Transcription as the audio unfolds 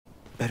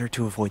Better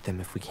to avoid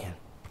them if we can.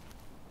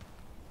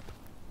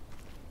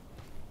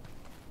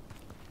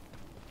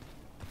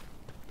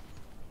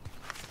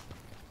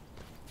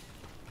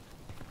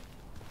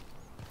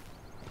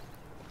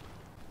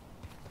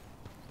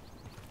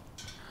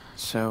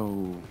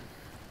 So,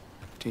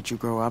 did you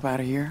grow up out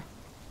of here?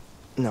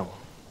 No,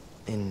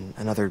 in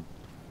another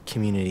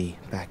community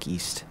back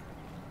east.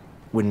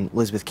 When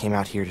Elizabeth came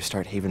out here to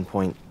start Haven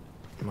Point,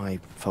 my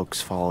folks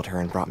followed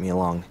her and brought me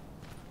along.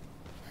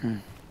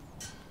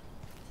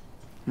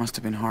 Must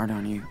have been hard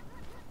on you.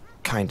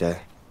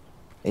 Kinda.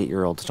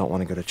 8-year-olds don't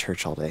want to go to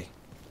church all day.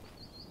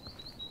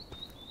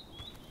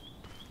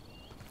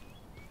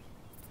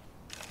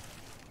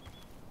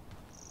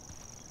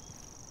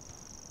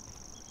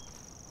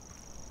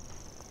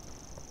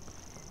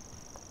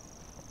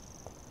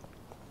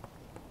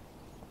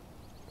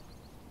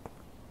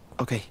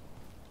 Okay,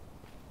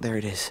 there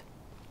it is.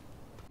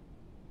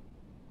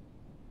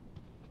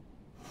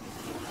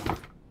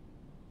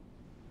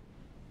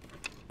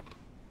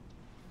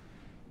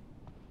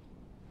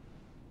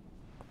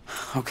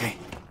 Okay,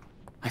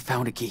 I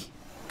found a key.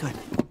 Good.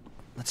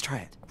 Let's try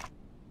it.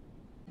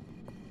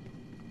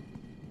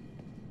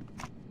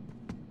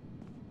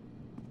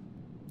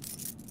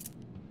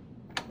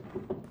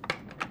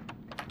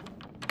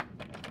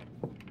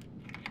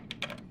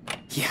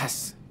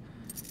 Yes,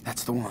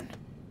 that's the one.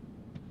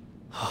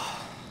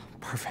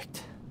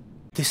 Perfect.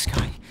 This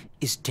guy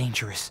is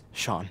dangerous,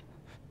 Sean.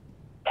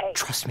 Hey,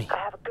 trust me. I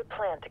have a good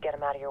plan to get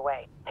him out of your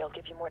way. He'll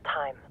give you more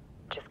time.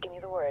 Just give me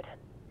the word.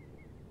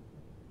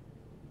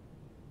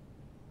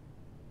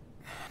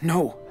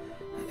 No.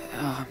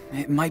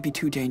 It might be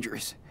too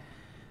dangerous.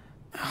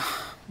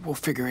 We'll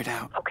figure it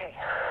out. Okay.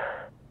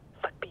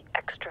 But be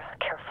extra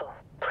careful,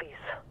 please.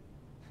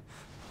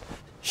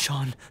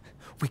 Sean,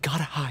 we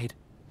gotta hide.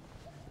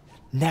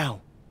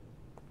 Now.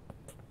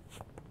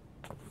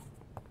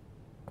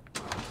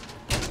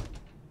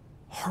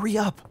 Hurry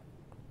up.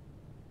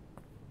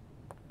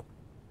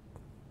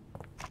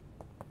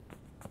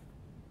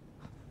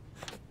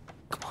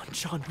 Come on,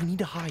 Sean, we need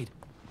to hide.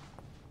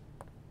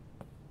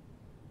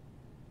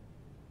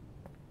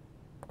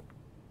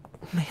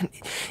 Man,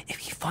 if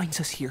he finds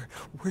us here,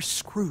 we're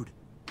screwed.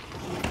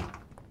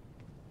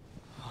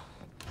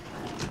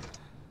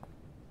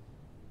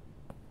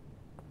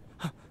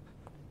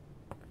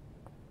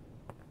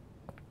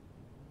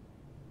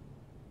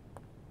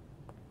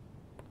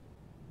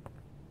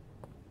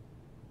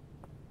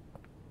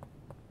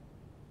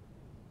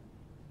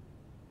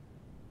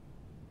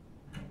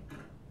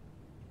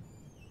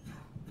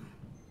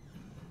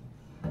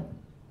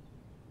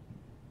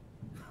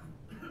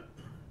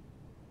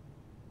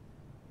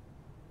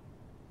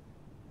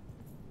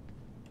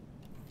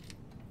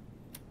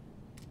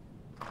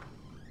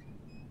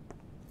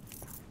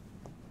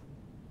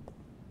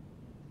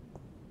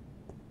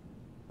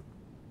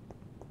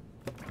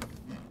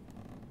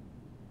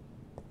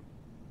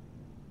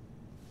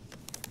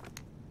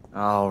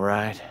 All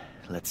right,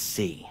 let's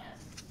see.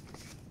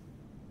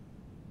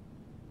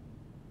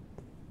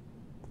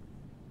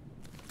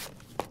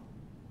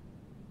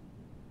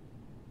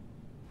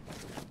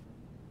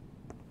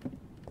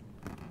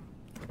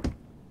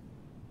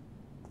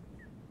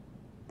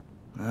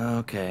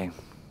 Okay.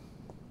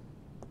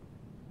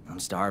 I'm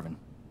starving.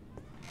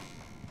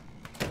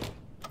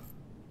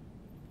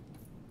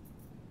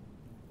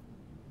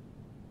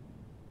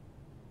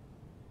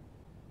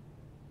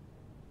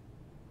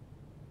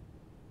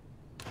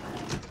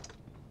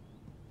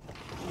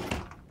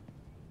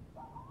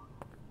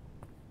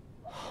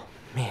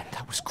 Man,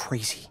 that was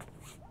crazy.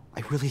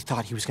 I really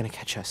thought he was gonna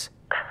catch us.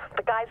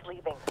 The guy's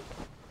leaving.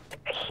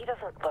 He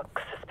doesn't look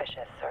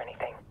suspicious or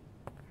anything.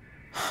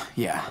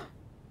 Yeah.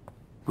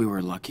 We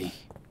were lucky.